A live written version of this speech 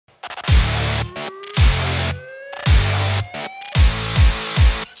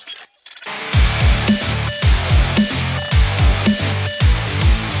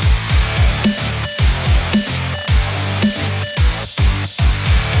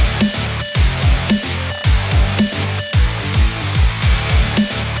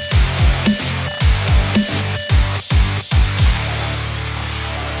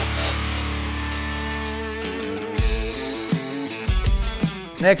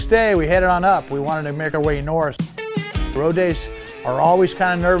Next day, we headed on up. We wanted to make our way north. Road days are always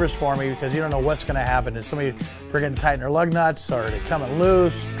kind of nervous for me because you don't know what's going to happen. Is somebody forgetting to tighten their lug nuts, or are they coming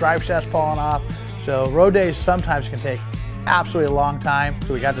loose, drive shafts falling off? So road days sometimes can take absolutely a long time.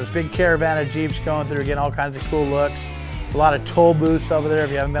 So we got this big caravan of Jeeps going through, getting all kinds of cool looks. A lot of toll booths over there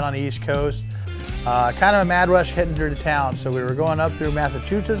if you haven't been on the East Coast. Kind of a mad rush hitting through the town. So we were going up through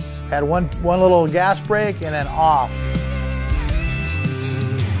Massachusetts, had one little gas break and then off.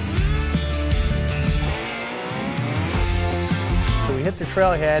 So we hit the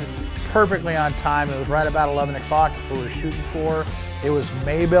trailhead perfectly on time. It was right about 11 o'clock, that's what we were shooting for. It was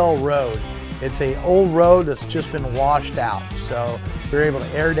Maybell Road. It's an old road that's just been washed out. So we were able to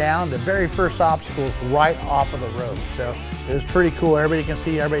air down. The very first obstacle was right off of the road. So it was pretty cool. Everybody can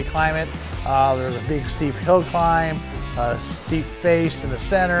see everybody climb it. There's a big steep hill climb, a steep face in the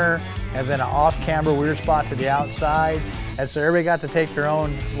center, and then an off-camber weird spot to the outside. And so everybody got to take their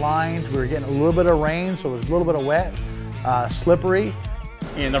own lines. We were getting a little bit of rain, so it was a little bit of wet, slippery.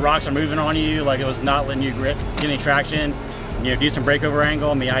 And the rocks are moving on you, like it was not letting you get any traction. You know, decent breakover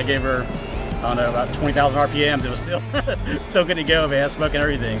angle. I mean, I gave her, I don't know, about 20,000 RPMs. It was still good to go, man, smoking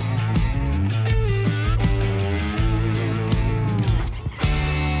everything.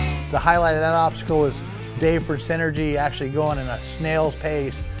 The highlight of that obstacle was Dave for Synergy actually going in a snail's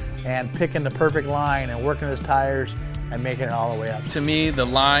pace and picking the perfect line and working his tires and making it all the way up. To me, the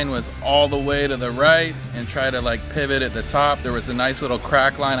line was all the way to the right and try to like pivot at the top. There was a nice little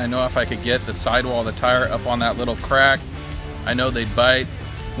crack line. I know if I could get the sidewall of the tire up on that little crack, I know they'd bite.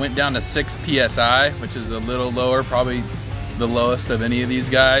 Went down to 6 PSI, which is a little lower, probably the lowest of any of these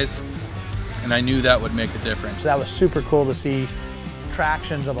guys. And I knew that would make a difference. So that was super cool to see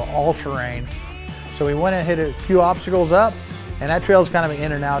tractions of an all-terrain. So we went and hit a few obstacles up, and that trail's kind of an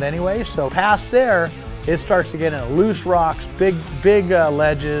in and out anyway. So past there, it starts to get into loose rocks, big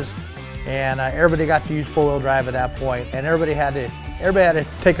ledges, and everybody got to use four-wheel drive at that point, and everybody had to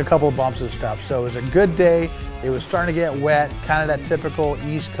take a couple of bumps and stuff. So it was a good day. It was starting to get wet, kind of that typical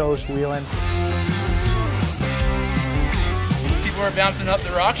East Coast wheeling. People are bouncing up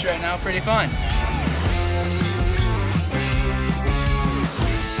the rocks right now, pretty fun.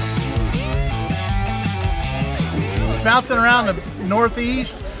 Bouncing around the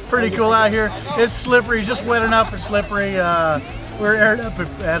northeast, pretty cool out here. It's slippery, just wet enough, it's slippery. We're aired up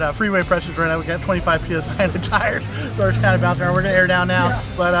at freeway pressures right now. We got 25 PSI in the tires, so we're just kind of bouncing around. We're gonna air down now,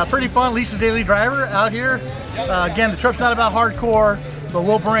 but pretty fun. Lisa's daily driver out here. Again, the truck's not about hardcore, but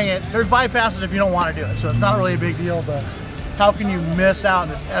we'll bring it. There's bypasses if you don't want to do it, so it's not really a big deal, but how can you miss out on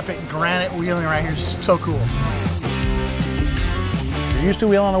this epic granite wheeling right here? It's so cool. If you're used to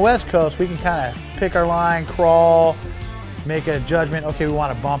wheeling on the West Coast, we can kind of pick our line, crawl, make a judgment, okay, we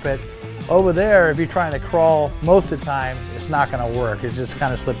want to bump it. Over there, if you're trying to crawl most of the time, it's not going to work. It's just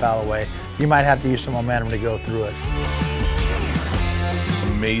kind of slip out of the way. You might have to use some momentum to go through it.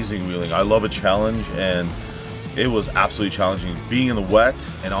 Amazing wheeling. I love a challenge, and it was absolutely challenging. Being in the wet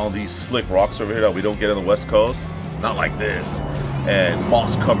and all these slick rocks over here that we don't get on the West Coast, not like this, and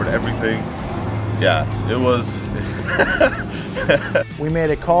moss covered everything. Yeah, it was. We made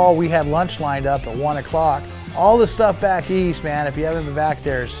a call. We had lunch lined up at 1 o'clock. All the stuff back east, man, if you haven't been back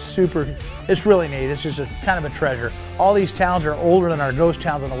there, is super, it's really neat. It's just kind of a treasure. All these towns are older than our ghost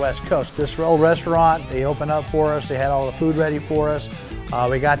towns on the West Coast. This old restaurant, they opened up for us. They had all the food ready for us.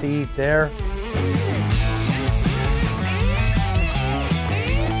 We got to eat there.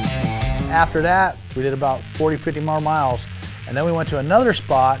 After that, we did about 40, 50 more miles. And then we went to another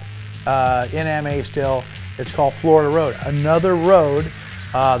spot in MA still. It's called Florida Road. Another road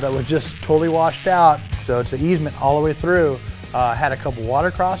that was just totally washed out. So it's an easement all the way through. Had a couple water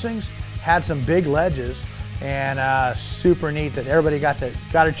crossings, had some big ledges, and super neat that everybody got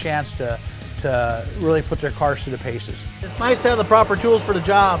a chance to really put their cars through the paces. It's nice to have the proper tools for the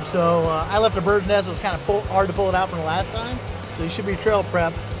job. So I left a bird's nest. It was kind of hard to pull it out from the last time. So you should be trail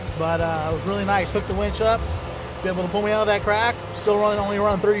prepped. But it was really nice. Hooked the winch up, be able to pull me out of that crack. Still only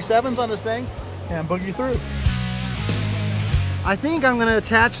running 37s on this thing, and boogie through. I think I'm going to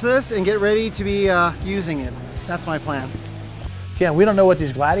attach this and get ready to be using it. That's my plan. Again, we don't know what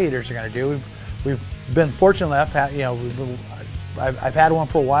these Gladiators are going to do. We've been fortunate enough, I've had one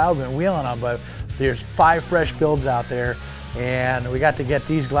for a while, been wheeling them, but there's 5 fresh builds out there, and we got to get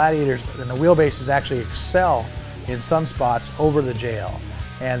these Gladiators, and the wheelbases actually excel in some spots over the JL,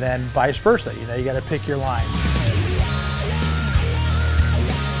 and then vice versa. You know, you got to pick your line.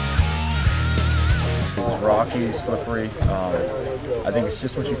 It's rocky, slippery. I think it's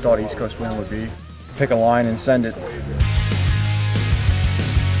just what you thought East Coast wheeling would be. Pick a line and send it.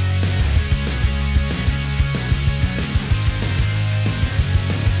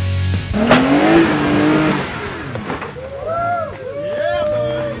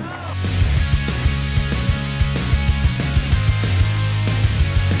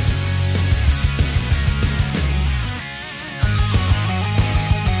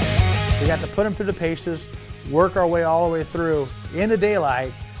 We got to put them through the paces, work our way all the way through into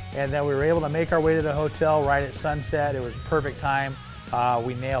daylight, and then we were able to make our way to the hotel right at sunset. It was perfect time.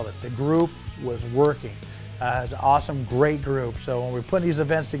 We nailed it. The group was working. It's an awesome, great group. So when we're putting these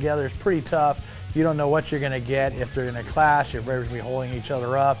events together, it's pretty tough. You don't know what you're going to get, if they're going to clash, if everybody's going to be holding each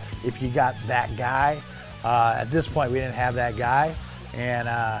other up, if you got that guy. At this point, we didn't have that guy. And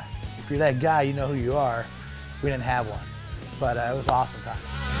if you're that guy, you know who you are. We didn't have one. But it was an awesome time.